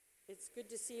It's good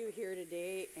to see you here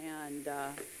today, and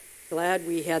glad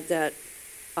we had that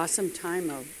awesome time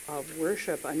of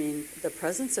worship. I mean, the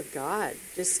presence of God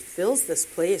just fills this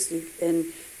place, and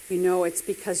it's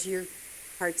because your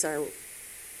hearts are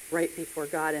right before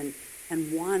God and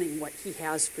wanting what He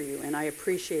has for you. And I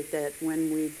appreciate that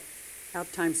when we have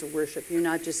times of worship, you're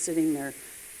not just sitting there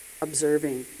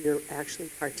observing, you're actually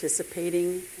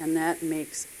participating, and that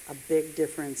makes a big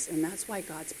difference. And that's why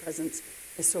God's presence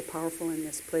is so powerful in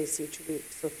this place each week.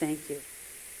 So thank you.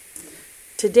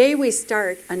 Today we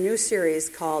start a new series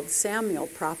called Samuel,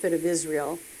 Prophet of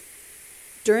Israel.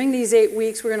 During these 8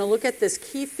 weeks, we're going to look at this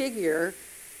key figure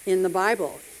in the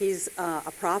Bible. He's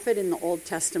a prophet in the Old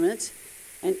Testament,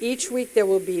 and each week there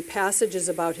will be passages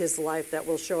about his life that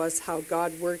will show us how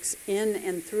God works in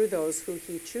and through those who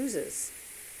He chooses.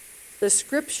 The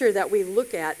scripture that we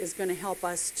look at is going to help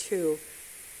us too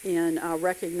in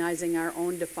recognizing our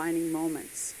own defining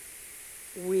moments.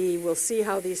 We will see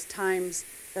how these times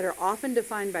that are often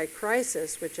defined by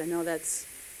crisis, which I know that's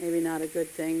maybe not a good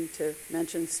thing to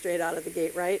mention straight out of the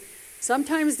gate, right?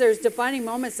 Sometimes there's defining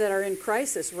moments that are in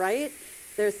crisis, right?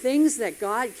 There are things that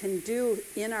God can do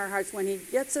in our hearts when He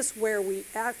gets us where we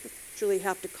actually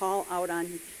have to call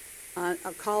upon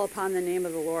the name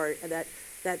of the Lord, that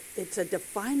it's a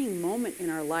defining moment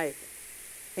in our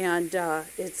life. And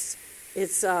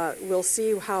we'll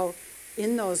see how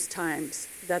in those times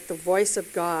that the voice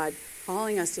of God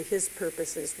calling us to His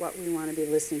purpose is what we want to be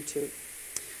listening to.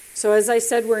 So as I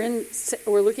said,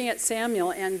 we're looking at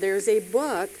Samuel, and there's a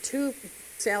book, 2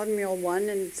 Samuel 1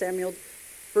 and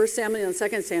 1 Samuel and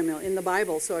 2 Samuel in the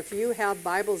Bible. So if you have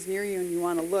Bibles near you and you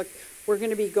want to look, we're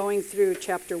going to be going through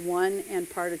chapter 1 and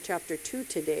part of chapter 2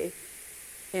 today.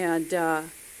 And the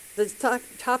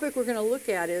topic we're going to look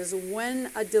at is when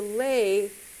a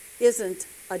delay isn't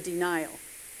a denial.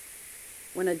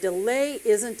 When a delay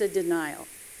isn't a denial.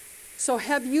 So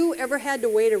have you ever had to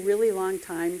wait a really long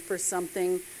time for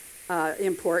something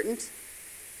important?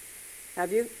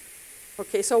 Have you?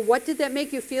 Okay, so what did that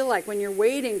make you feel like when you're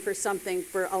waiting for something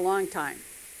for a long time?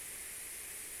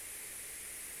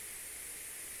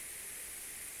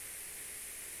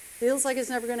 Feels like it's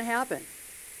never going to happen.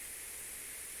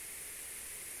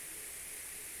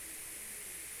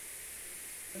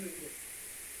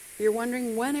 You're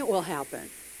wondering when it will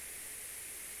happen.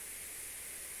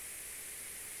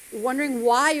 You're wondering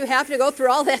why you have to go through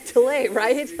all that delay,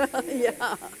 right?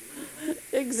 Yeah,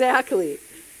 exactly.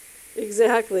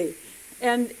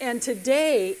 And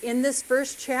today, in this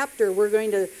first chapter, we're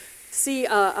going to see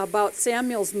about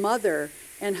Samuel's mother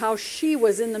and how she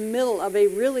was in the middle of a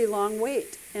really long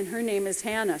wait, and her name is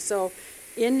Hannah. So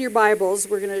in your Bibles,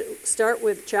 we're going to start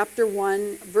with chapter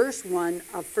 1, verse 1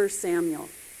 of 1 Samuel.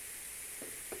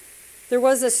 There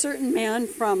was a certain man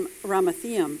from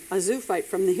Ramathaim, a Zuphite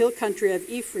from the hill country of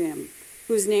Ephraim,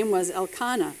 whose name was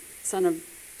Elkanah, son of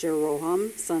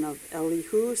Jeroham, son of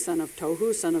Elihu, son of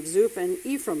Tohu, son of Zuph, an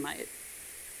Ephraimite.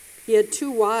 He had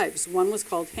 2 wives. One was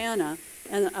called Hannah,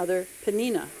 and the other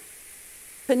Peninnah.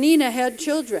 Peninnah had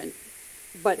children,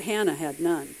 but Hannah had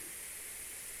none.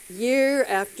 Year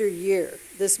after year,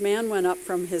 this man went up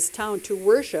from his town to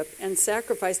worship and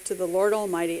sacrifice to the Lord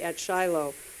Almighty at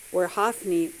Shiloh, where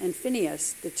Hophni and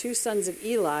Phinehas, the 2 sons of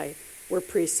Eli, were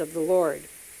priests of the Lord.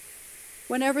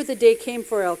 Whenever the day came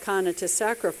for Elkanah to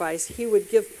sacrifice, he would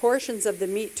give portions of the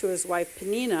meat to his wife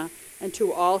Peninnah and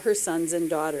to all her sons and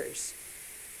daughters.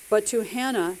 But to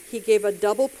Hannah he gave a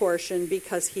double portion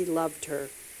because he loved her,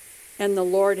 and the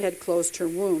Lord had closed her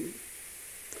womb.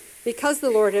 Because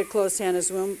the Lord had closed Hannah's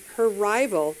womb, her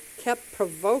rival kept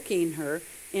provoking her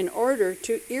in order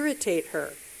to irritate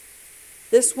her.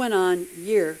 This went on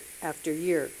year after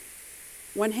year.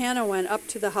 When Hannah went up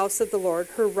to the house of the Lord,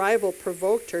 her rival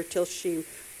provoked her till she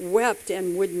wept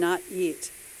and would not eat.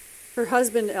 Her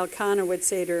husband Elkanah would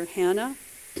say to her, "Hannah,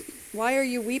 why are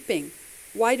you weeping?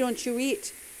 Why don't you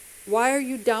eat? Why are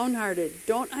you downhearted?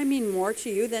 Don't I mean more to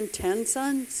you than 10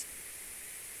 sons?"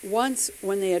 Once,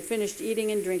 when they had finished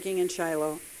eating and drinking in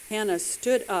Shiloh, Hannah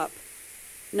stood up.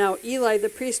 Now Eli the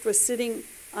priest was sitting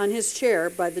on his chair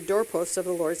by the doorposts of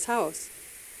the Lord's house.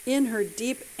 In her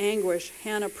deep anguish,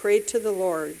 Hannah prayed to the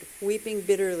Lord, weeping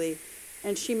bitterly,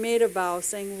 and she made a vow,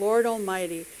 saying, "Lord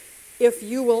Almighty, if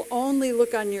you will only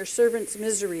look on your servant's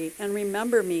misery and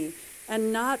remember me,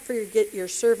 and not forget your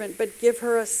servant, but give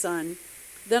her a son,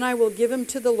 then I will give him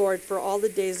to the Lord for all the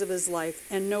days of his life,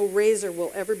 and no razor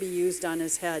will ever be used on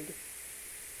his head."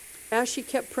 As she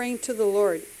kept praying to the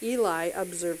Lord, Eli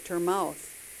observed her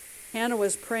mouth. Hannah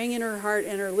was praying in her heart,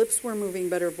 and her lips were moving,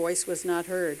 but her voice was not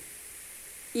heard.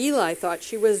 Eli thought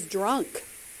she was drunk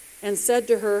and said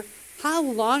to her, "How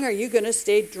long are you going to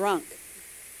stay drunk?"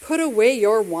 Put away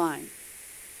your wine."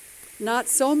 "Not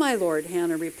so, my lord,"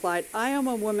 Hannah replied. "I am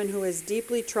a woman who is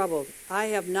deeply troubled. I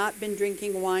have not been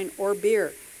drinking wine or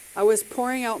beer. I was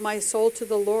pouring out my soul to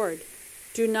the Lord.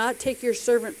 Do not take your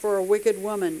servant for a wicked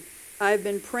woman. I have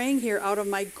been praying here out of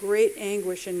my great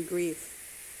anguish and grief."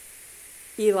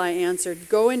 Eli answered,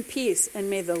 "Go in peace, and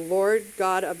may the Lord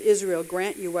God of Israel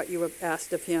grant you what you have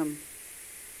asked of him."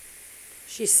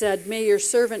 She said, "May your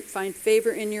servant find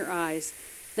favor in your eyes."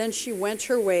 Then she went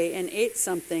her way and ate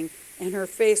something, and her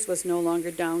face was no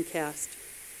longer downcast.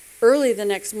 Early the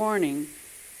next morning,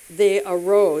 they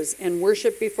arose and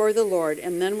worshipped before the Lord,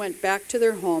 and then went back to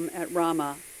their home at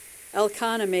Ramah.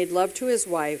 Elkanah made love to his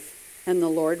wife, and the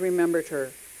Lord remembered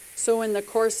her. So in the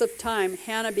course of time,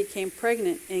 Hannah became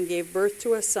pregnant and gave birth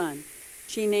to a son.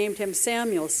 She named him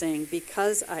Samuel, saying,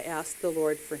 "Because I asked the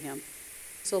Lord for him."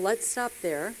 So let's stop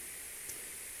there.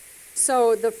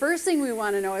 So the first thing we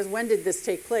want to know is, when did this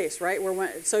take place, right?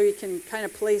 So you can kind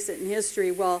of place it in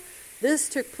history. Well, this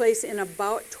took place in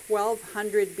about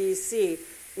 1200 BC,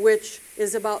 which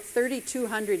is about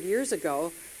 3,200 years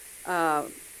ago.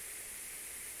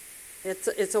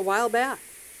 It's a while back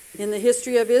in the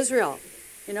history of Israel.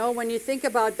 You know, when you think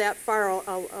about that far,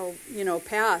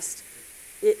 past,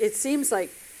 it seems like,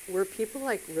 were people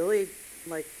like really,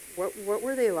 like, what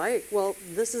were they like? Well,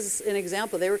 this is an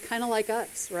example. They were kind of like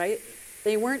us, right?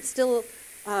 They weren't still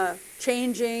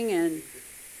changing and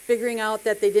figuring out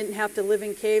that they didn't have to live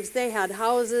in caves. They had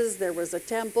houses. There was a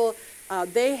temple.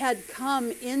 They had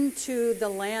come into the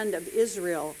land of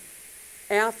Israel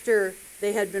after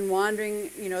they had been wandering.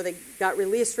 You know, they got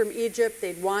released from Egypt.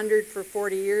 They'd wandered for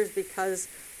 40 years because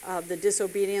of the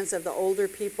disobedience of the older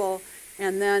people.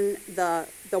 And then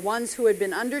the ones who had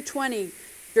been under 20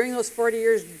 during those 40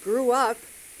 years grew up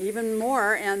even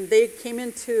more, and they came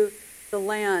into the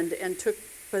land and took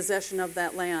possession of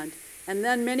that land. And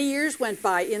then many years went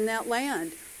by in that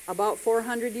land. About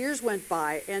 400 years went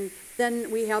by, and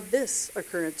then we have this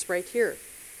occurrence right here.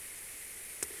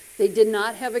 They did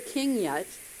not have a king yet,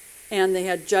 and they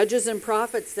had judges and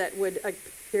prophets that would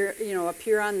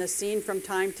appear on the scene from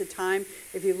time to time.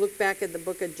 If you look back at the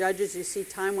book of Judges, you see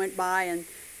time went by, and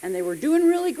they were doing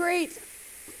really great.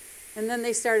 And then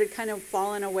they started kind of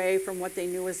falling away from what they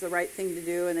knew was the right thing to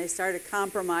do, and they started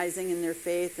compromising in their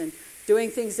faith and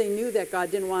doing things they knew that God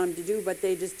didn't want them to do, but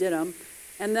they just did them.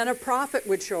 And then a prophet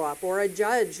would show up, or a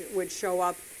judge would show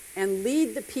up and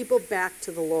lead the people back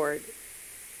to the Lord.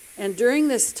 And during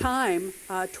this time,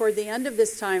 toward the end of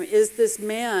this time, is this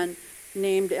man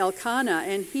named Elkanah,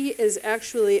 and he is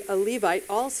actually a Levite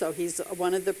also. He's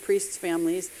one of the priest's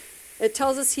families. It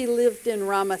tells us he lived in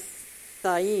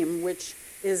Ramathaim, which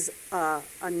is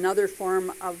another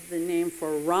form of the name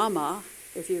for Ramah,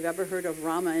 if you've ever heard of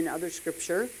Ramah in other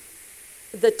scripture.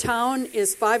 The town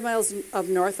is 5 miles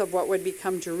north of what would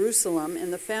become Jerusalem,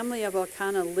 and the family of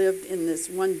Elkanah lived in this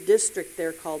one district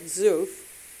there called Zuph,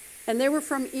 and they were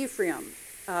from Ephraim.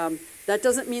 That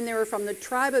doesn't mean they were from the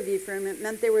tribe of Ephraim. It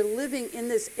meant they were living in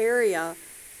this area,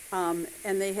 and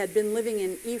they had been living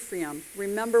in Ephraim.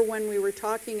 Remember when we were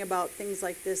talking about things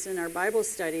like this in our Bible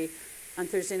study on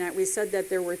Thursday night, we said that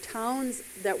there were towns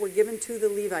that were given to the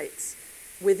Levites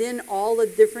within all the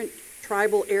different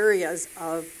tribal areas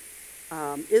of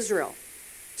Israel.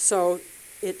 So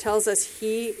it tells us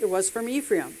he was from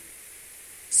Ephraim.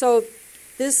 So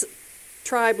this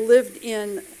tribe lived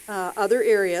in other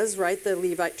areas, right? The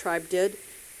Levite tribe did.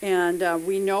 And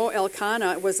we know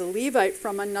Elkanah was a Levite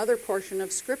from another portion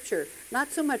of Scripture.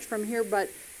 Not so much from here, but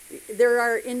there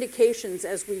are indications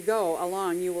as we go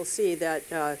along. You will see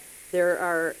that there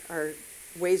are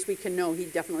ways we can know he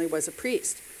definitely was a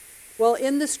priest. Well,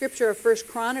 in the scripture of 1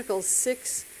 Chronicles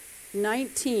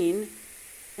 6:19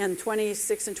 and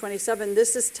 26 and 27,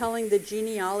 this is telling the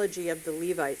genealogy of the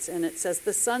Levites. And it says,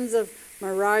 the sons of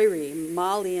Merari,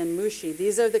 Mali, and Mushi,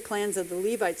 these are the clans of the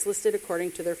Levites listed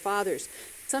according to their fathers.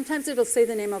 Sometimes it'll say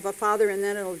the name of a father, and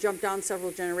then it'll jump down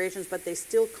several generations, but they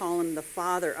still call him the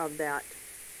father of that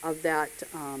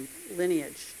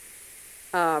lineage.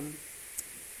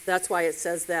 That's why it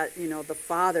says that, the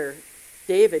father,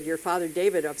 David, your father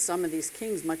David, of some of these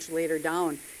kings much later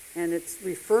down. And it's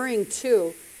referring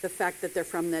to the fact that they're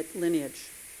from that lineage.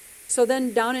 So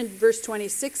then down in verse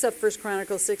 26 of 1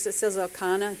 Chronicles 6, it says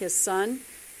Elkanah, his son,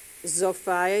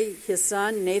 Zophai, his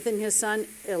son, Nathan, his son,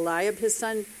 Eliab, his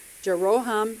son,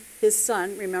 Jeroham, his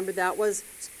son. Remember, that was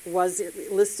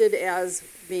listed as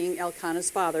being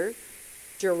Elkanah's father.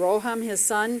 Jeroham, his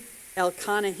son,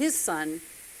 Elkanah, his son,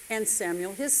 and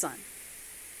Samuel, his son.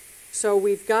 So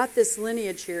we've got this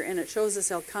lineage here, and it shows us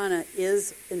Elkanah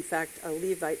is, in fact, a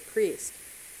Levite priest.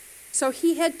 So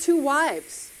he had 2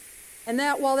 wives. And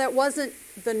while that wasn't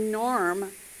the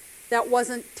norm that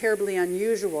wasn't terribly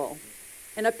unusual.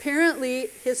 And apparently,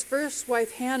 his first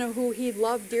wife, Hannah, who he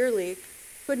loved dearly,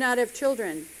 could not have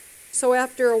children. So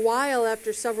after a while,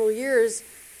 after several years,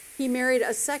 he married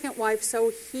a second wife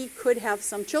so he could have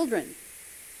some children.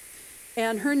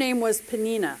 And her name was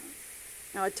Peninnah.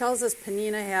 Now it tells us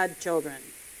Peninnah had children,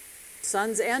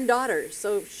 sons and daughters.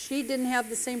 So she didn't have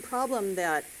the same problem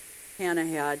that Hannah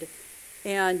had.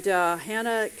 And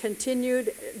Hannah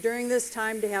continued during this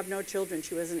time to have no children.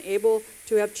 She wasn't able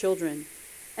to have children.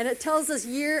 And it tells us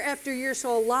year after year,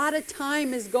 so a lot of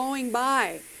time is going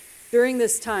by during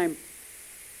this time.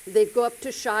 They'd go up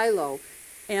to Shiloh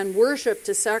and worship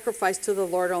to sacrifice to the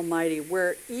Lord Almighty,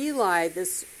 where Eli,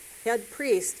 this head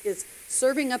priest, is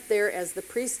serving up there as the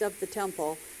priest of the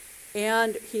temple,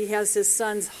 and he has his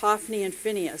sons Hophni and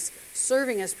Phinehas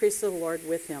serving as priests of the Lord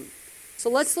with him. So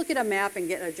let's look at a map and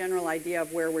get a general idea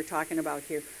of where we're talking about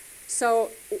here. So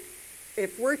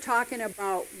if we're talking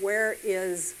about where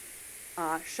is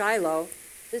Shiloh,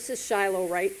 this is Shiloh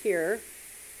right here,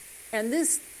 and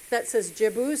this that says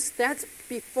Jebus, that's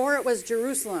before it was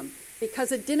Jerusalem,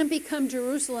 because it didn't become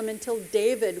Jerusalem until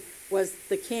David was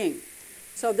the king.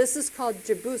 So this is called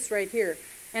Jebus right here.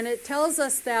 And it tells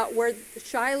us that where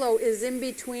Shiloh is in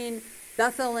between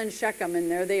Bethel and Shechem, and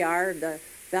there they are, the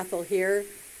Bethel here,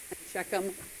 and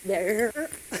Shechem there.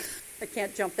 I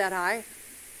can't jump that high.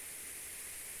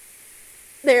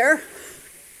 There.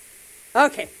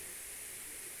 Okay.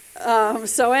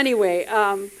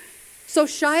 So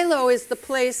Shiloh is the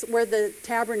place where the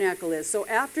tabernacle is. So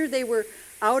after they were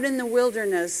out in the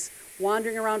wilderness,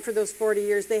 wandering around for those 40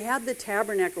 years, they had the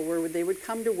tabernacle where they would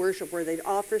come to worship, where they'd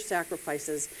offer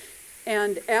sacrifices.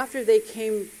 And after they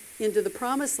came into the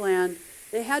promised land,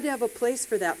 they had to have a place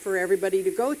for that for everybody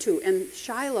to go to. And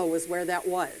Shiloh was where that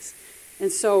was.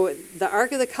 And so the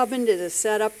Ark of the Covenant is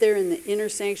set up there in the inner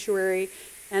sanctuary,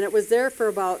 and it was there for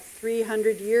about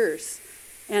 300 years.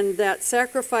 And that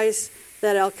sacrifice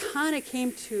that Elkanah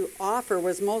came to offer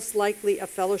was most likely a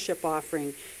fellowship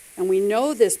offering. And we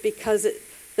know this because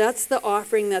that's the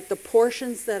offering that the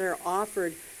portions that are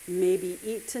offered may be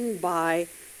eaten by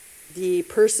the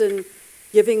person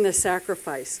giving the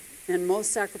sacrifice. And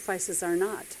most sacrifices are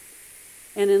not.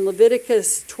 And in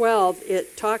Leviticus 12,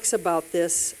 it talks about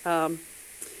this.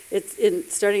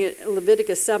 Starting at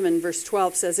Leviticus 7, verse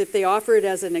 12, says, if they offer it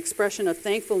as an expression of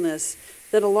thankfulness,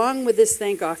 that along with this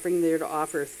thank offering, they're to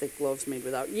offer thick loaves made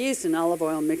without yeast and olive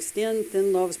oil mixed in,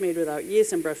 thin loaves made without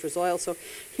yeast and brushed with oil. So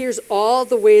here's all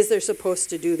the ways they're supposed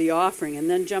to do the offering. And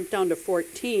then jump down to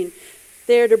 14.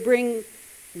 They're to bring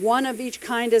one of each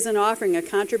kind as an offering, a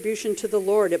contribution to the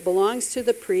Lord. It belongs to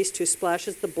the priest who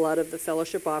splashes the blood of the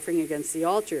fellowship offering against the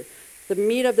altar. The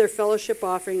meat of their fellowship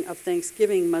offering of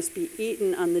thanksgiving must be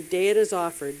eaten on the day it is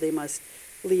offered. They must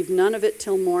leave none of it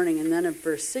till morning. And then in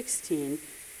verse 16,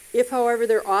 if, however,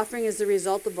 their offering is the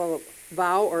result of a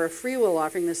vow or a freewill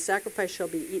offering, the sacrifice shall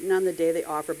be eaten on the day they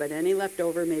offer, but any left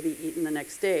over may be eaten the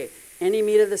next day. Any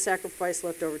meat of the sacrifice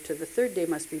left over to the third day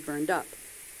must be burned up.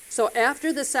 So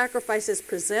after the sacrifice is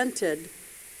presented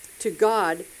to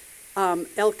God,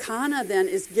 Elkanah then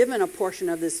is given a portion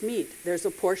of this meat. There's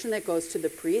a portion that goes to the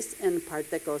priest and a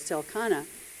part that goes to Elkanah.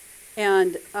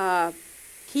 And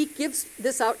he gives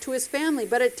this out to his family,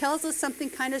 but it tells us something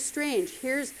kind of strange.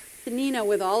 Here's Peninnah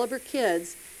with all of her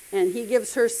kids, and he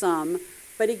gives her some,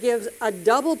 but he gives a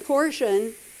double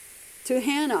portion to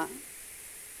Hannah.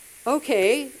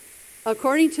 Okay,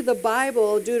 according to the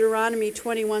Bible, Deuteronomy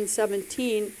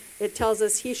 21:17, it tells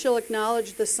us, he shall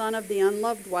acknowledge the son of the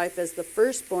unloved wife as the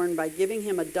firstborn by giving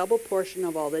him a double portion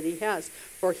of all that he has.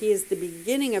 For he is the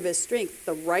beginning of his strength.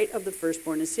 The right of the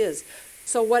firstborn is his.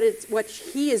 So what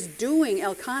he is doing,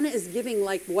 Elkanah is giving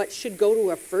like what should go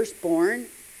to a firstborn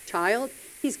child.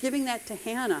 He's giving that to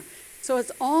Hannah. So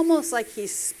it's almost like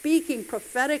he's speaking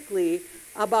prophetically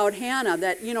about Hannah,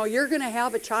 that, you're going to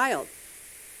have a child.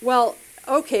 Well,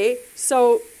 okay,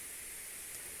 so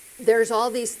there's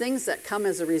all these things that come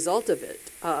as a result of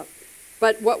it.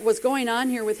 But what was going on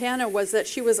here with Hannah was that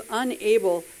she was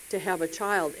unable to have a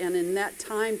child. And in that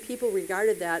time, people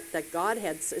regarded that God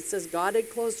had, it says God had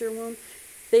closed her womb.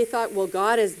 They thought, well,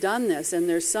 God has done this, and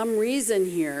there's some reason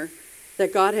here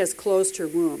that God has closed her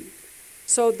womb.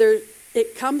 So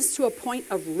it comes to a point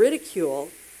of ridicule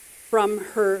from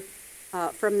her,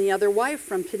 from the other wife,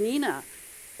 from Peninnah.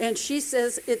 And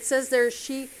it says there,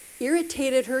 she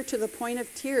irritated her to the point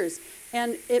of tears.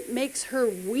 And it makes her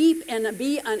weep and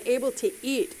be unable to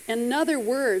eat. In other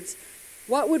words,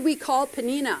 what would we call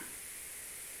Peninnah?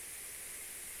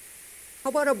 How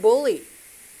about a bully?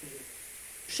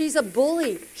 She's a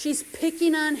bully. She's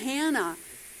picking on Hannah.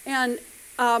 And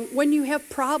when you have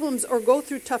problems or go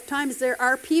through tough times, there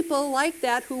are people like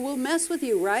that who will mess with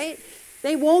you, right?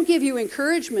 They won't give you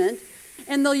encouragement,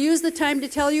 and they'll use the time to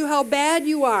tell you how bad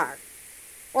you are,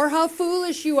 or how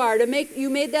foolish you are you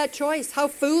made that choice. How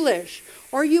foolish.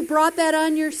 Or you brought that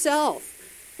on yourself.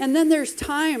 And then there's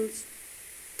times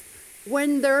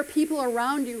when there are people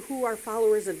around you who are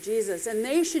followers of Jesus, and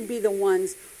they should be the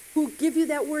ones who give you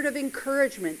that word of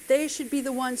encouragement. They should be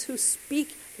the ones who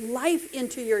speak life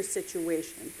into your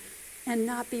situation and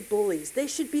not be bullies. They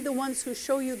should be the ones who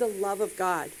show you the love of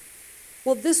God.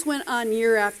 Well, this went on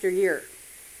year after year.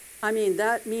 I mean,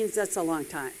 that means that's a long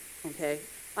time, okay?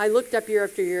 I looked up year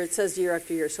after year. It says year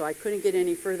after year, so I couldn't get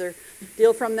any further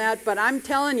deal from that. But I'm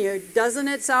telling you, doesn't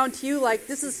it sound to you like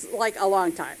this is like a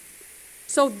long time?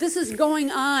 So this is going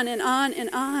on and on and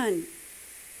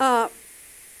on.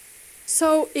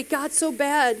 So it got so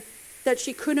bad that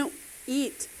she couldn't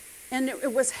eat. And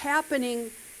it was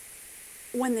happening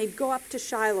when they'd go up to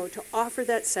Shiloh to offer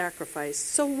that sacrifice.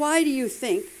 So why do you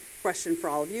think, question for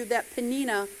all of you, that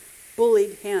Peninnah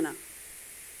bullied Hannah?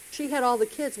 She had all the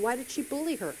kids. Why did she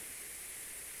bully her?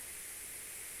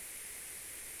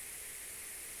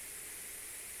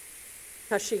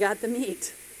 Because she got the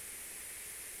meat.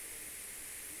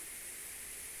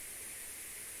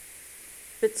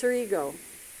 Fits her ego.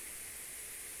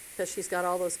 Because she's got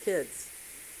all those kids.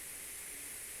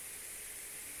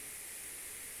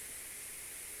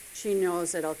 She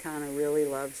knows that Elkanah really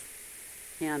loves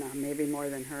Hannah, maybe more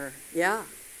than her. Yeah.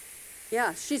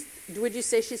 Would you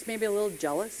say she's maybe a little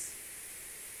jealous?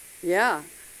 Yeah.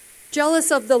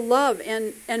 Jealous of the love.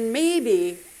 And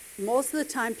maybe most of the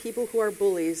time people who are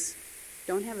bullies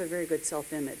don't have a very good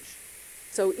self-image.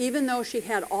 So even though she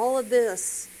had all of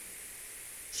this,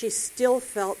 she still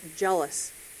felt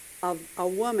jealous of a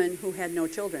woman who had no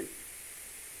children.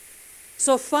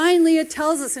 So finally it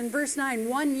tells us in verse 9,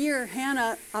 1 year,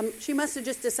 Hannah, she must have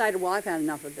just decided, well, I've had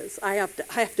enough of this. I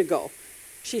have to go.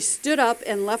 She stood up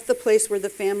and left the place where the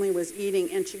family was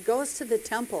eating, and she goes to the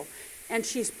temple, and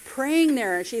she's praying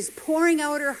there, and she's pouring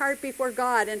out her heart before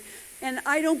God. And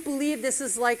I don't believe this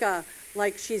is like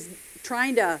she's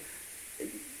trying to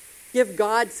give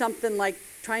God something, like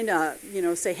trying to,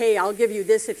 say, hey, I'll give you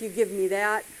this if you give me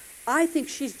that. I think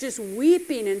she's just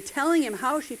weeping and telling him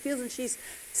how she feels, and she's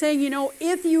saying,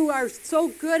 if you are so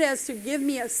good as to give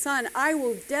me a son, I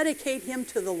will dedicate him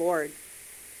to the Lord.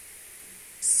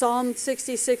 Psalm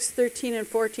 66, 13 and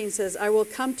 14 says, I will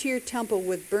come to your temple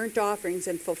with burnt offerings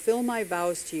and fulfill my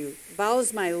vows to you.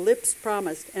 Vows my lips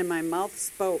promised and my mouth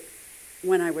spoke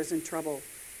when I was in trouble.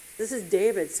 This is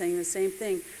David saying the same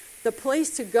thing. The place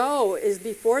to go is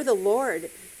before the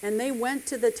Lord. And they went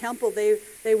to the temple.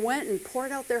 They went and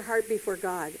poured out their heart before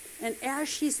God. And as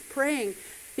she's praying,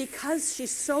 because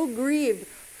she's so grieved,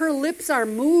 her lips are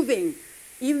moving.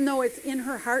 Even though it's in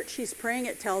her heart she's praying,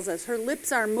 it tells us. Her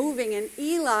lips are moving, and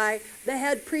Eli, the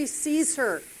head priest, sees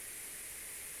her.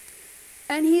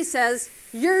 And he says,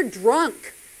 you're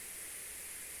drunk.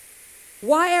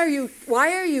 Why are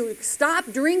you stop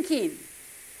drinking?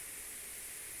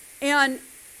 And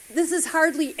this is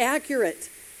hardly accurate.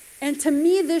 And to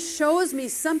me, this shows me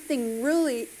something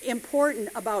really important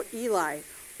about Eli.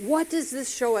 What does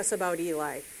this show us about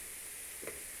Eli?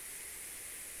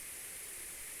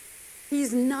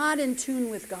 He's not in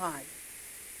tune with God.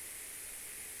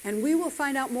 And we will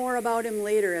find out more about him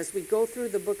later as we go through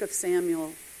the book of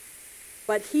Samuel.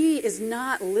 But he is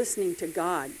not listening to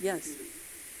God. Yes?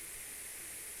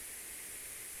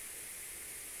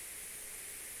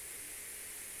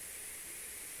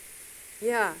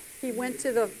 Yeah, he went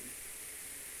to the...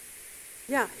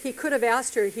 Yeah, he could have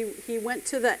asked her. He went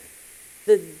to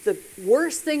the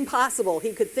worst thing possible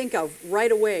he could think of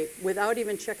right away without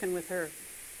even checking with her.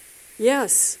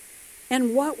 Yes.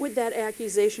 And what would that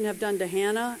accusation have done to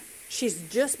Hannah? She's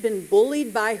just been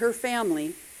bullied by her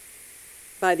family,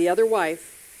 by the other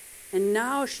wife, and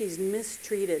now she's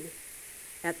mistreated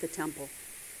at the temple.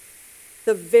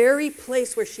 The very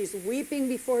place where she's weeping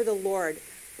before the Lord,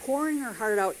 pouring her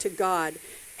heart out to God,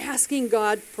 asking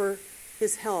God for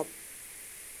his help.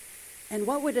 And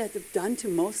what would that have done to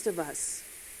most of us?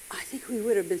 I think we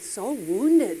would have been so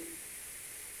wounded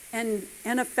and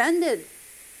offended.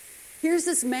 Here's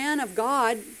this man of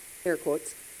God, air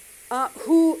quotes,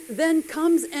 who then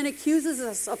comes and accuses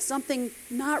us of something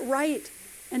not right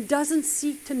and doesn't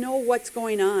seek to know what's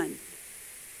going on.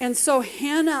 And so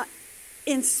Hannah,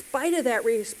 in spite of that,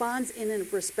 responds in a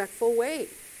respectful way.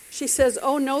 She says,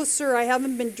 oh no, sir, I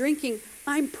haven't been drinking.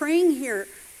 I'm praying here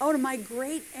out of my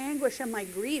great anguish and my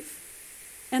grief.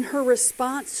 And her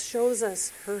response shows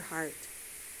us her heart.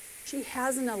 She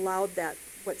hasn't allowed that,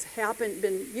 what's happened,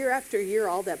 been year after year,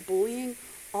 all that bullying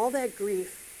all that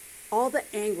grief, all the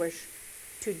anguish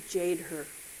to jade her.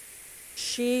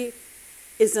 She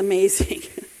is amazing.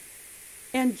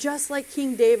 And just like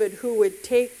King David, who would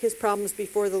take his problems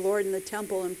before the Lord in the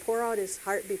temple and pour out his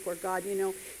heart before God,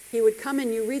 he would come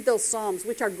and you read those Psalms,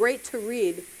 which are great to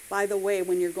read, by the way,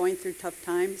 when you're going through tough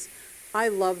times. I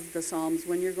love the Psalms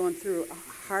when you're going through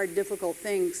hard, difficult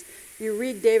things. You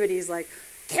read David, he's like,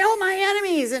 kill my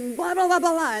enemies and blah, blah, blah,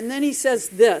 blah, blah. And then he says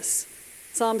this,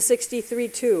 Psalm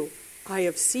 63:2, I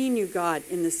have seen you, God,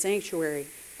 in the sanctuary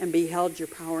and beheld your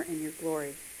power and your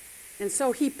glory. And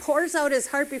so he pours out his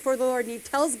heart before the Lord and he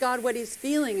tells God what he's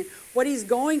feeling and what he's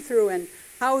going through and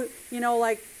how,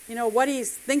 what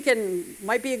he's thinking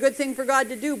might be a good thing for God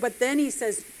to do. But then he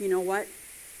says, you know what?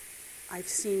 I've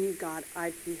seen you, God.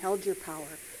 I've beheld your power.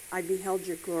 I beheld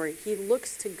your glory. He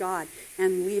looks to God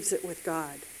and leaves it with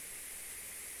God.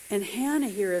 And Hannah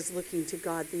here is looking to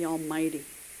God the Almighty.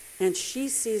 And she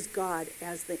sees God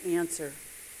as the answer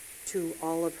to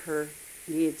all of her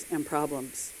needs and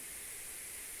problems.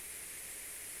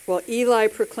 Well, Eli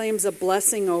proclaims a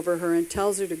blessing over her and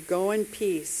tells her to go in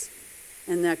peace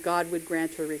and that God would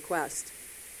grant her request,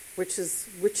 which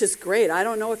is great. I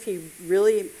don't know if he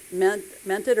really meant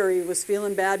it or he was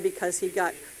feeling bad because he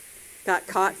got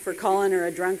caught for calling her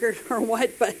a drunkard or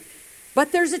what,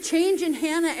 but there's a change in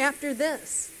Hannah after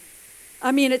this.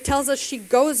 I mean, it tells us she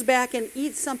goes back and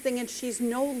eats something and she's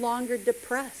no longer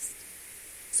depressed.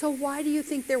 So why do you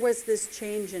think there was this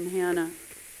change in Hannah?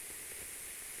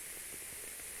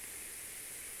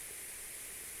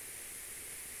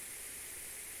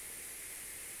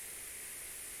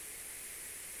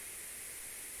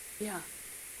 Yeah.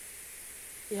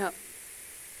 Yep.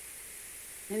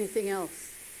 Anything else?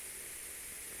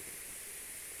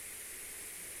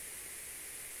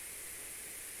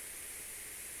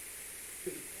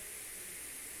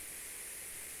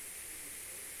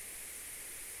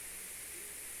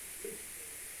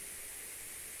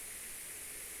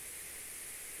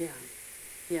 Yeah.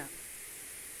 Yeah.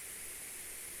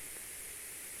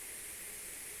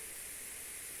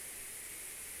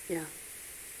 Yeah.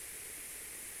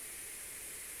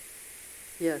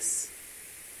 Yes.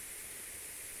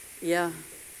 Yeah.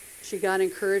 She got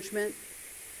encouragement.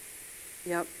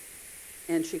 Yep.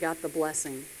 And she got the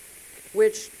blessing.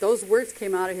 Which those words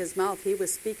came out of his mouth. He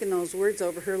was speaking those words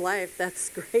over her life. That's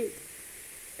great.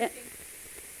 And,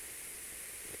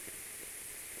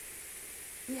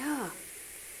 yeah.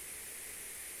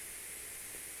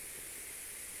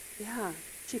 Yeah.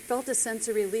 She felt a sense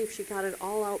of relief. She got it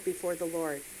all out before the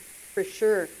Lord. For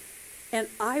sure. And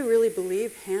I really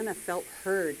believe Hannah felt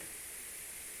heard.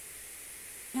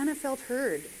 Hannah felt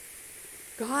heard.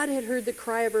 God had heard the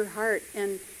cry of her heart.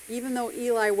 And even though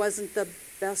Eli wasn't the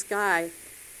best guy,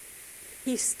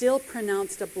 he still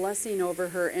pronounced a blessing over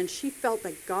her. And she felt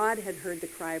that God had heard the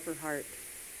cry of her heart.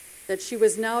 That she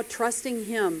was now trusting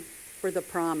him for the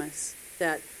promise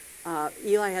that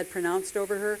Eli had pronounced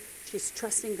over her. She's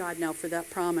trusting God now for that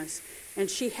promise. And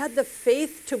she had the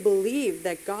faith to believe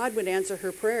that God would answer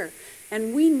her prayer.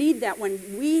 And we need that. When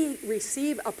we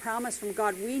receive a promise from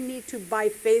God, we need to, by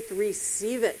faith,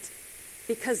 receive it.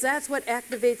 Because that's what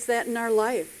activates that in our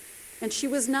life. And she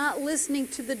was not listening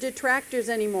to the detractors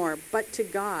anymore, but to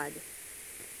God.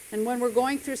 And when we're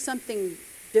going through something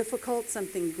difficult,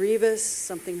 something grievous,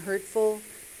 something hurtful,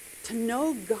 to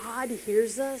know God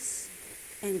hears us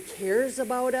and cares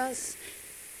about us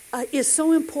is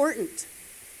so important.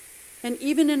 And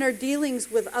even in our dealings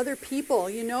with other people,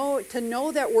 to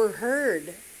know that we're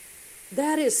heard,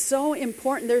 that is so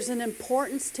important. There's an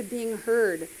importance to being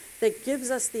heard that gives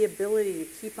us the ability to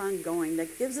keep on going,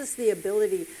 that gives us the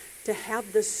ability to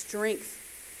have the strength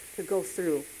to go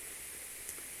through.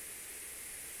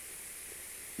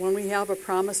 When we have a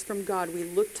promise from God, we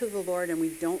look to the Lord and we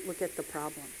don't look at the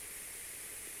problem.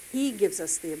 He gives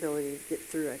us the ability to get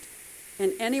through it.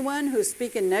 And anyone who's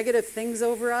speaking negative things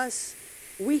over us,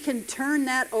 we can turn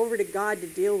that over to God to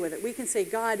deal with it. We can say,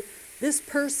 God, this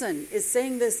person is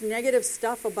saying this negative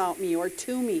stuff about me or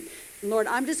to me. And Lord,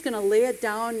 I'm just going to lay it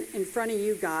down in front of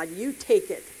you, God. You take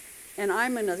it. And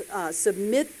I'm going to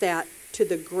submit that to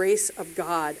the grace of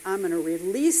God. I'm going to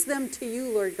release them to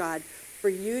you, Lord God, for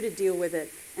you to deal with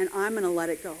it. And I'm going to let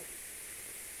it go.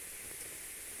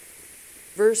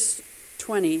 Verse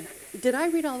 20. Did I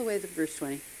read all the way to verse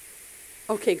 20?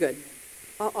 Okay, good.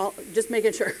 I'll just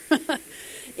making sure.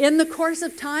 In the course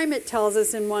of time, it tells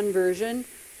us in one version.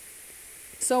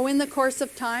 So in the course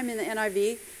of time in the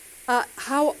NIV,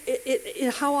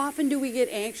 how often do we get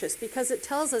anxious? Because it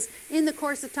tells us in the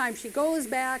course of time, she goes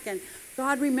back and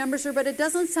God remembers her, but it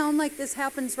doesn't sound like this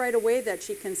happens right away that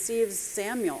she conceives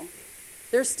Samuel.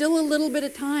 There's still a little bit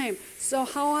of time. So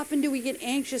how often do we get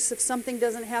anxious if something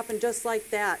doesn't happen just like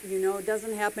that? It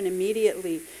doesn't happen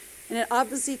immediately. And it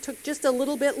obviously took just a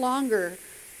little bit longer.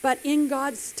 But in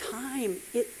God's time,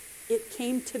 it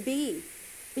came to be.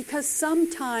 Because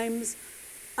sometimes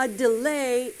a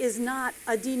delay is not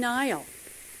a denial.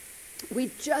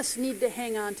 We just need to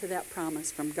hang on to that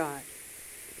promise from God.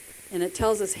 And it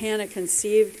tells us Hannah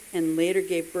conceived and later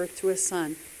gave birth to a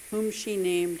son, whom she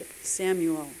named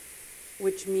Samuel,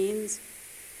 which means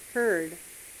heard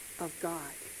of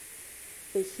God.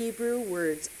 The Hebrew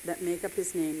words that make up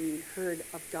his name mean heard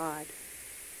of God.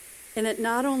 And it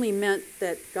not only meant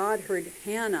that God heard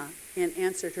Hannah and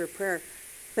answered her prayer,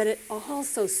 but it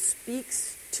also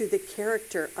speaks to the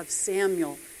character of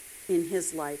Samuel in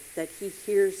his life, that he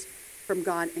hears from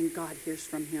God and God hears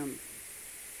from him.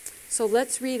 So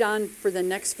let's read on for the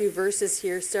next few verses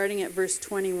here, starting at verse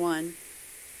 21.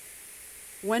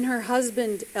 When her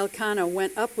husband Elkanah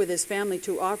went up with his family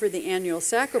to offer the annual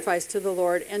sacrifice to the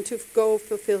Lord and to go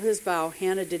fulfill his vow,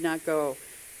 Hannah did not go.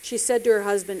 She said to her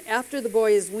husband, "After the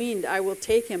boy is weaned, I will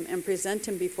take him and present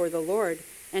him before the Lord,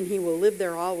 and he will live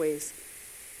there always."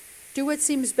 "Do what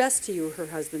seems best to you," her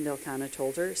husband Elkanah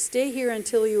told her. "Stay here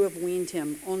until you have weaned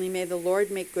him. Only may the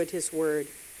Lord make good his word."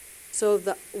 So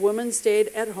the woman stayed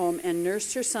at home and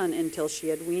nursed her son until she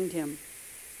had weaned him.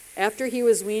 After he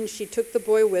was weaned, she took the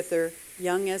boy with her,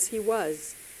 young as he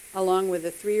was, along with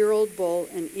a 3-year-old bull,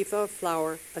 an ephah of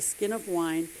flour, a skin of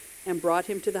wine, and brought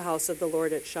him to the house of the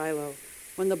Lord at Shiloh.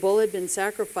 When the bull had been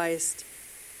sacrificed,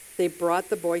 they brought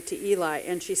the boy to Eli,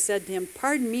 and she said to him,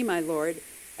 "Pardon me, my lord.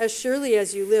 As surely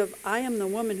as you live, I am the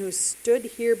woman who stood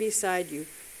here beside you,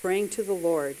 praying to the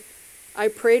Lord. I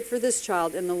prayed for this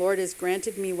child, and the Lord has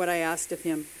granted me what I asked of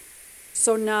him.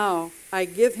 So now I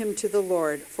give him to the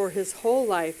Lord. For his whole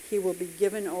life he will be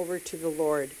given over to the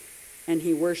Lord." And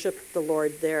he worshiped the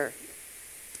Lord there.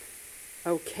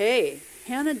 Okay,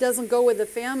 Hannah doesn't go with the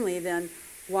family then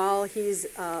while he's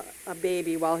a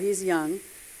baby, while he's young.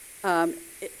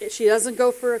 She doesn't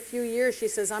go for a few years. She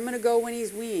says, "I'm going to go when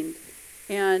he's weaned."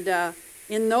 And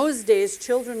in those days,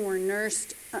 children were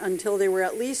nursed until they were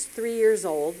at least 3 years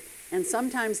old, and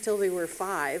sometimes till they were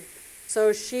 5.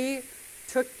 So she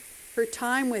took her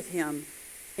time with him.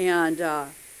 And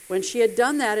when she had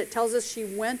done that, it tells us she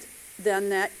went then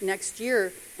that next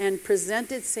year and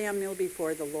presented Samuel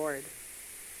before the Lord.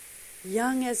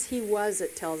 Young as he was,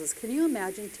 it tells us. Can you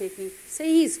imagine say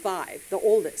he's 5, the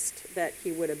oldest that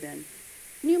he would have been.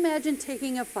 Can you imagine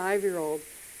taking a 5-year-old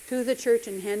to the church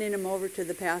and handing him over to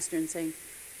the pastor and saying,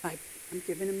 "I'm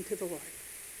giving him to the Lord"?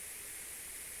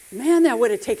 Man, that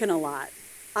would have taken a lot.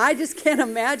 I just can't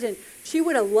imagine. She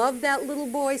would have loved that little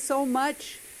boy so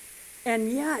much,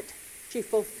 and yet she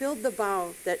fulfilled the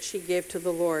vow that she gave to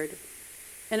the Lord.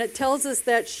 And it tells us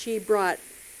that she brought,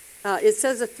 it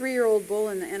says a 3-year-old bull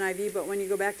in the NIV, but when you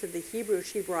go back to the Hebrew,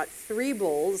 she brought 3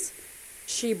 bulls.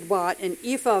 She bought an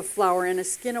ephah of flour and a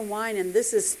skin of wine, and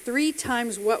this is 3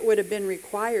 times what would have been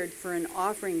required for an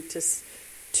offering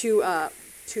to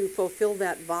fulfill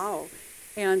that vow.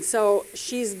 And so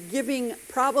she's giving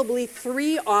probably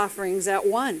 3 offerings at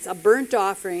once, a burnt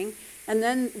offering, and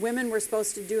then women were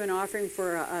supposed to do an offering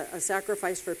for a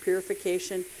sacrifice for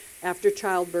purification after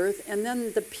childbirth, and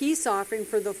then the peace offering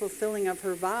for the fulfilling of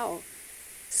her vow.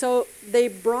 So they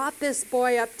brought this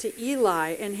boy up to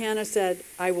Eli, and Hannah said,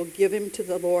 "I will give him to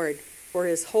the Lord. For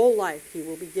his whole life he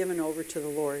will be given over to the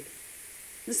Lord."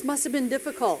 This must have been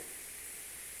difficult,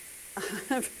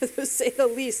 to say the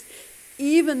least.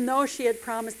 Even though she had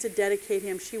promised to dedicate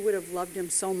him, she would have loved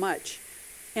him so much.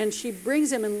 And she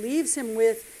brings him and leaves him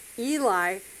with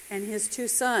Eli and his 2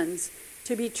 sons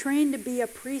to be trained to be a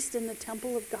priest in the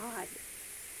temple of God.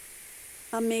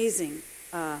 Amazing.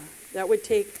 That would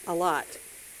take a lot.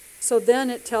 So then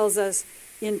it tells us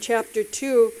in chapter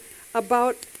 2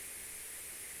 about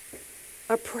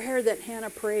a prayer that Hannah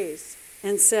prays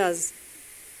and says,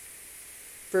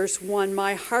 verse 1,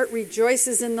 "My heart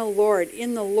rejoices in the Lord.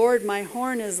 In the Lord my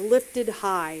horn is lifted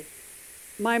high.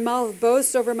 My mouth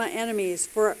boasts over my enemies,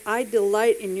 for I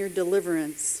delight in your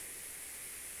deliverance.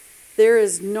 There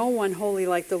is no one holy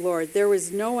like the Lord. There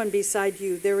is no one beside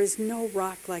you. There is no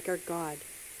rock like our God.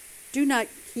 Do not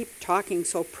keep talking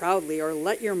so proudly, or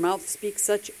let your mouth speak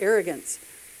such arrogance.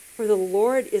 For the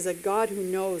Lord is a God who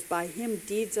knows. By him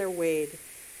deeds are weighed.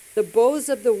 The bows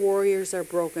of the warriors are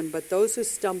broken, but those who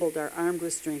stumbled are armed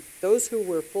with strength. Those who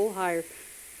were full hire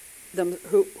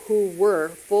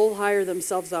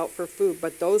themselves out for food,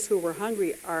 but those who were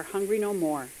hungry are hungry no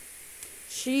more.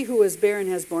 She who was barren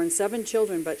has borne 7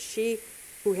 children, but she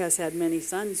who has had many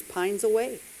sons pines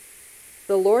away.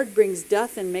 The Lord brings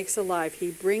death and makes alive.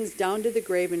 He brings down to the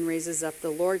grave and raises up. The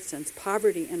Lord sends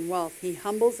poverty and wealth. He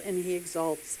humbles and he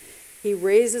exalts. He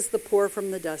raises the poor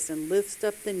from the dust and lifts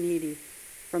up the needy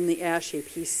from the ash heap.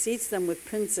 He seats them with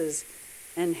princes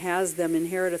and has them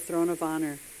inherit a throne of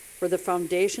honor. For the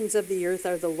foundations of the earth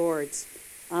are the Lord's.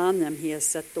 On them he has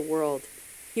set the world.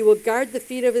 He will guard the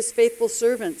feet of his faithful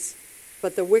servants,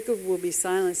 but the wicked will be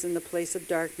silenced in the place of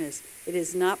darkness. It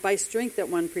is not by strength that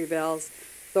one prevails.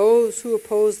 Those who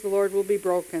oppose the Lord will be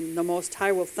broken. The Most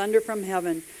High will thunder from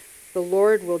heaven. The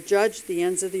Lord will judge the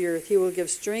ends of the earth. He will give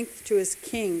strength to his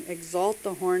king, exalt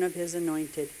the horn of his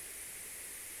anointed.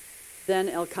 Then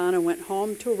Elkanah went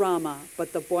home to Ramah,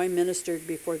 but the boy ministered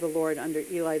before the Lord under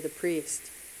Eli the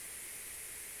priest.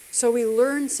 So we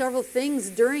learn several things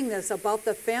during this about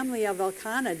the family of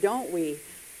Elkanah, don't we?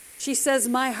 She says,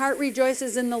 my heart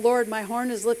rejoices in the Lord. My horn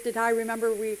is lifted high.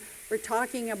 Remember, we were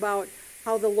talking about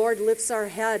how the Lord lifts our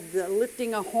head. The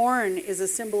lifting a horn is a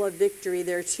symbol of victory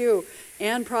there too,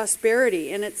 and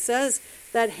prosperity. And it says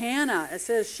that Hannah, it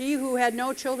says, she who had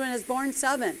no children has borne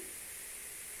 7.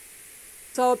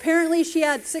 So apparently she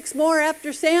had 6 more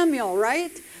after Samuel,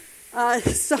 right?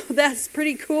 So that's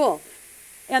pretty cool.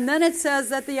 And then it says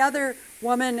that the other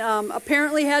woman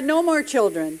apparently had no more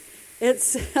children. It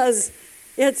says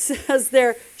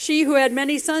there, she who had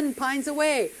many sons pines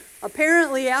away.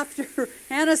 Apparently after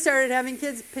Hannah started having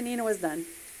kids, Peninnah was done.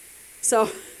 So,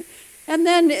 and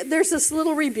then there's this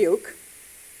little rebuke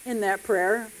in that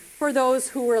prayer for those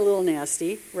who were a little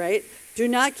nasty, right? Do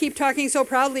not keep talking so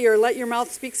proudly or let your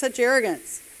mouth speak such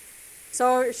arrogance.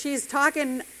 So she's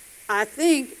talking, I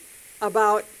think,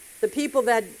 about the people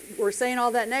that were saying all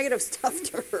that negative stuff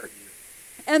to her.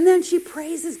 And then she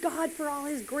praises God for all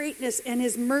his greatness and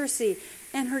his mercy,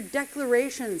 and her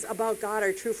declarations about God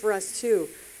are true for us too.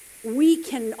 We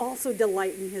can also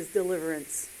delight in his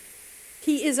deliverance.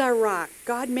 He is our rock.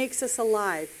 God makes us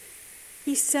alive.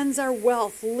 He sends our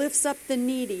wealth, lifts up the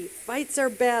needy, fights our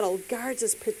battle, guards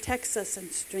us, protects us,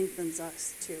 and strengthens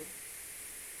us too.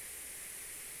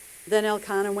 Then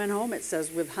Elkanah went home, it says,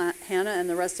 with Hannah and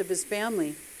the rest of his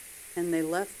family. And they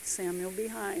left Samuel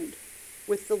behind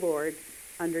with the Lord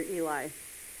under Eli.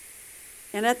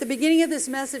 And at the beginning of this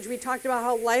message, we talked about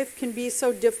how life can be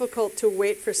so difficult to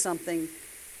wait for something.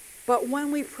 But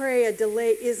when we pray, a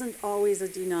delay isn't always a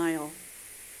denial.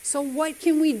 So what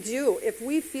can we do if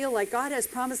we feel like God has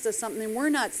promised us something and we're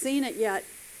not seeing it yet?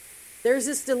 There's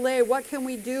this delay. What can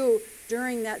we do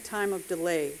during that time of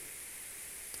delay?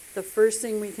 The first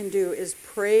thing we can do is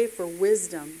pray for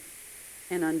wisdom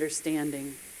and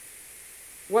understanding.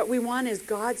 What we want is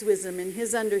God's wisdom and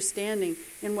his understanding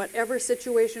in whatever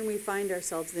situation we find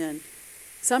ourselves in.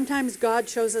 Sometimes God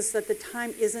shows us that the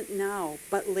time isn't now,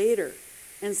 but later.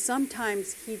 And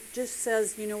sometimes he just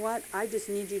says, you know what? I just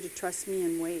need you to trust me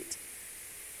and wait.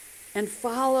 And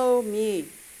follow me,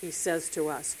 he says to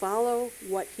us. Follow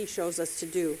what he shows us to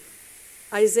do.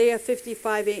 Isaiah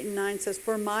 55:8-9 says,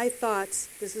 for my thoughts,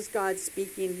 this is God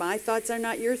speaking, my thoughts are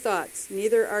not your thoughts,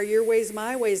 neither are your ways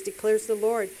my ways, declares the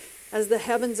Lord. As the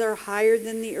heavens are higher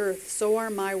than the earth, so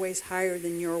are my ways higher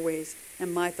than your ways,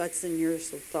 and my thoughts than your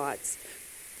thoughts.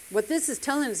 What this is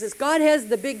telling us is God has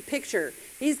the big picture.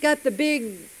 He's got the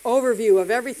big overview of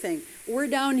everything. We're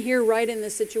down here right in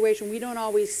this situation. We don't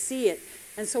always see it.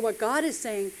 And so what God is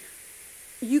saying,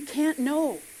 you can't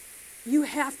know. You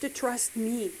have to trust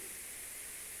me.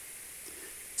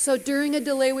 So during a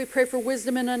delay, we pray for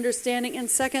wisdom and understanding. And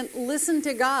second, listen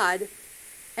to God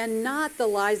and not the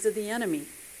lies of the enemy.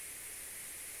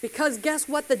 Because guess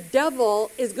what? The devil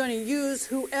is going to use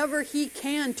whoever he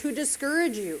can to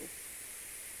discourage you.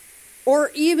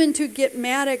 Or even to get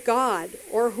mad at God.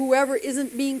 Or whoever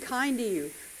isn't being kind to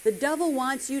you. The devil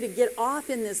wants you to get off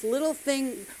in this little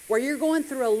thing where you're going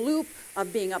through a loop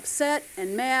of being upset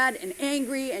and mad and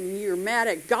angry. And you're mad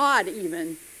at God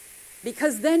even.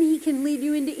 Because then he can lead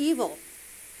you into evil.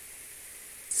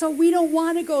 So we don't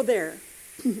want to go there.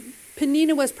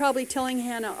 Peninnah was probably telling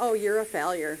Hannah, oh, you're a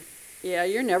failure. Yeah,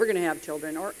 you're never going to have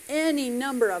children, or any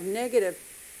number of negative,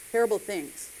 terrible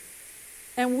things.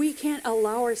 And we can't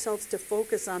allow ourselves to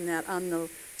focus on that, on the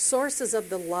sources of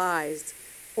the lies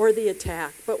or the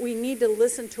attack. But we need to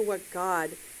listen to what God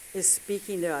is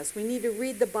speaking to us. We need to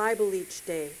read the Bible each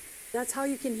day. That's how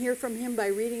you can hear from him, by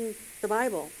reading the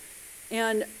Bible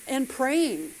and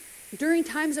praying. During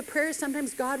times of prayer,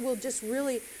 sometimes God will just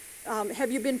really...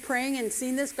 have you been praying and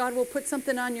seen this? God will put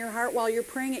something on your heart while you're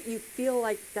praying it. You feel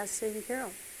like that's taken care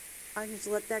of. I can just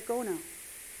let that go now.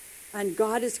 And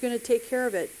God is going to take care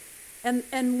of it.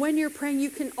 And when you're praying,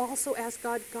 you can also ask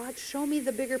God, God, show me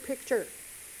the bigger picture.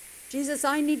 Jesus,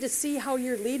 I need to see how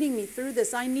you're leading me through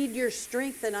this. I need your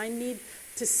strength and I need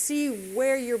to see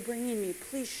where you're bringing me.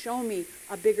 Please show me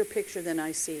a bigger picture than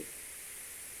I see.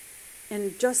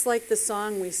 And just like the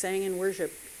song we sang in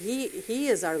worship, He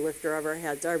is our lifter of our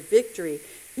heads, our victory.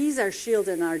 He's our shield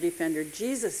and our defender.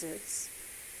 Jesus is.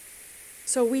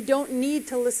 So we don't need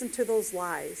to listen to those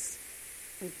lies.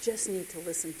 We just need to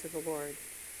listen to the Lord.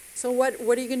 So what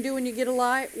are you going to do when you get a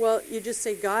lie? Well, you just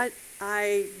say, God,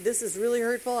 this is really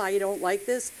hurtful. I don't like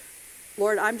this.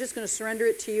 Lord, I'm just going to surrender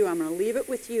it to you. I'm going to leave it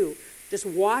with you. Just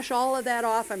wash all of that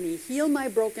off of me. Heal my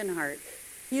broken heart.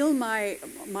 Heal my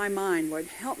mind, Lord.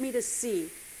 Help me to see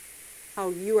how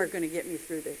you are going to get me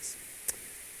through this.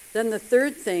 Then the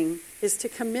third thing is to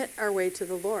commit our way to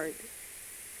the Lord.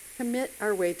 Commit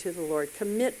our way to the Lord.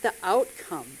 Commit the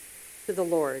outcome to the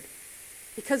Lord.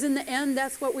 Because in the end,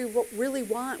 that's what we really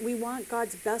want. We want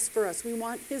God's best for us. We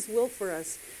want His will for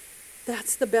us.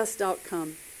 That's the best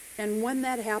outcome. And when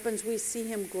that happens, we see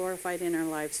Him glorified in our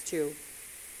lives too.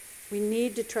 We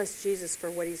need to trust Jesus for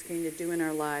what He's going to do in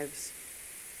our lives.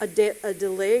 A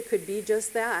delay could be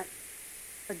just that.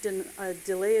 A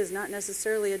delay is not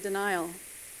necessarily a denial.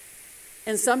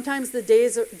 And sometimes the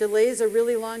delay is a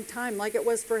really long time, like it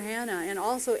was for Hannah. And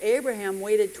also Abraham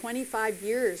waited 25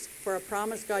 years for a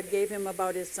promise God gave him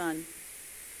about his son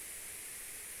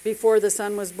before the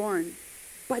son was born.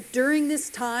 But during this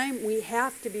time, we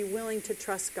have to be willing to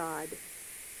trust God.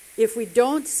 If we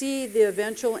don't see the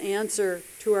eventual answer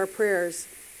to our prayers,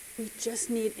 we just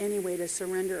need anyway to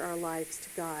surrender our lives to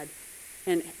God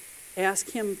and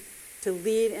ask Him to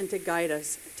lead and to guide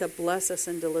us, to bless us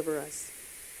and deliver us.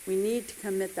 We need to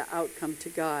commit the outcome to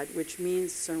God, which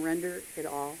means surrender it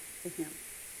all to Him.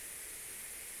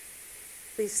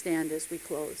 Please stand as we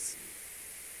close.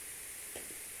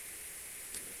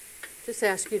 Just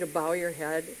ask you to bow your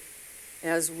head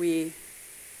as we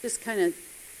just kind of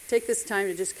take this time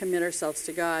to just commit ourselves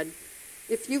to God.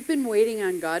 If you've been waiting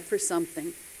on God for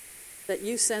something that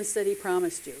you sense that He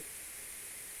promised you,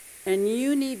 and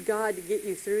you need God to get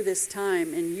you through this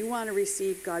time, and you want to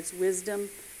receive God's wisdom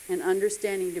and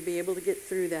understanding to be able to get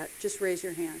through that, just raise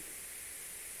your hand.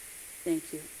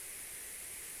 Thank you.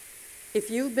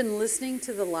 If you've been listening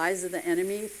to the lies of the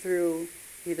enemy through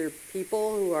either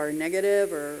people who are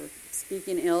negative or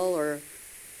speaking ill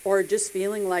or just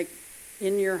feeling like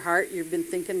in your heart you've been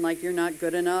thinking like you're not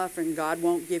good enough and God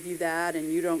won't give you that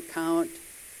and you don't count,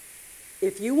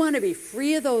 if you want to be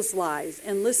free of those lies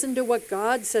and listen to what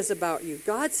God says about you,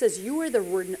 God says you are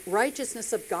the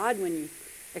righteousness of God when you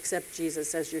accept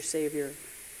Jesus as your Savior,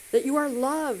 that you are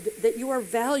loved, that you are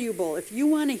valuable. If you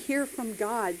want to hear from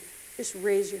God, just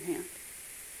raise your hand.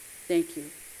 Thank you.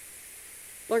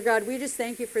 Lord God, we just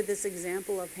thank you for this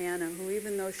example of Hannah, who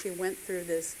even though she went through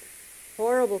this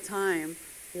horrible time,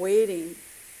 waiting,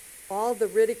 all the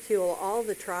ridicule, all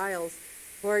the trials,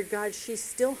 Lord God, she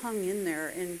still hung in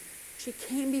there and she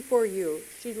came before you.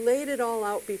 She laid it all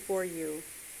out before you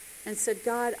and said,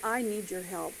 God, I need your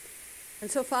help.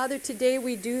 And so, Father, today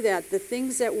we do that. The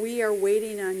things that we are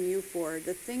waiting on you for,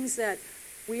 the things that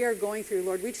we are going through,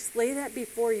 Lord, we just lay that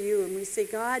before you and we say,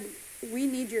 God, we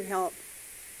need your help.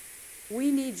 We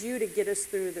need you to get us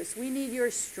through this. We need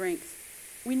your strength.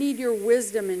 We need your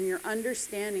wisdom and your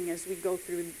understanding as we go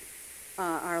through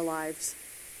our lives.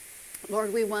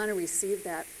 Lord, we want to receive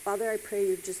that. Father, I pray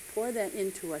you just pour that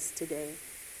into us today.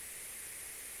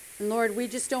 And Lord, we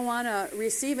just don't want to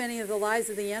receive any of the lies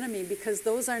of the enemy because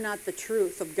those are not the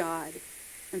truth of God.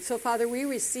 And so, Father, we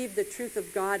receive the truth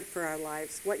of God for our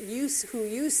lives, who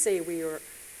you say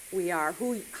we are,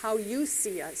 how you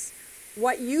see us,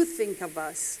 what you think of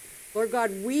us. Lord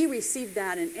God, we receive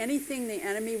that, and anything the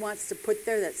enemy wants to put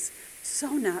there that's so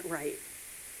not right,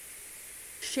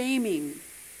 shaming,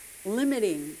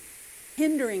 limiting,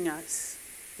 hindering us.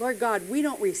 Lord God, we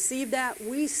don't receive that.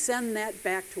 We send that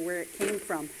back to where it came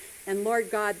from. And Lord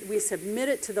God, we submit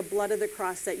it to the blood of the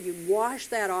cross, that you wash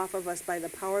that off of us by the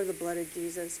power of the blood of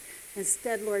Jesus.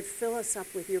 Instead, Lord, fill us up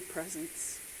with your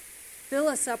presence. Fill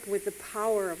us up with the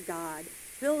power of God.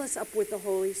 Fill us up with the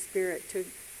Holy Spirit to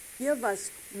give us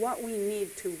what we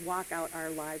need to walk out our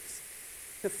lives,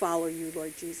 to follow you,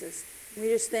 Lord Jesus. We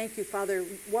just thank you, Father,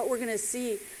 what we're going to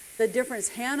see, the difference.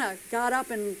 Hannah got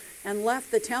up and left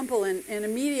the temple, and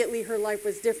immediately her life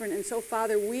was different. And so,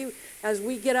 Father, as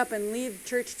we get up and leave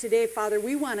church today, Father,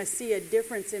 we want to see a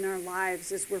difference in our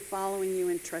lives as we're following you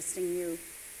and trusting you.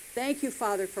 Thank you,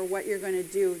 Father, for what you're going to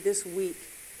do this week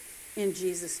in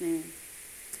Jesus' name.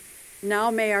 Now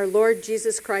may our Lord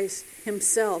Jesus Christ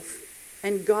himself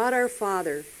and God our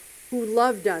Father, who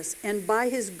loved us and by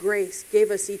his grace gave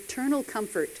us eternal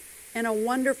comfort and a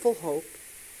wonderful hope,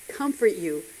 comfort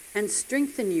you and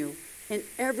strengthen you in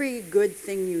every good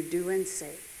thing you do and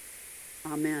say.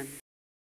 Amen.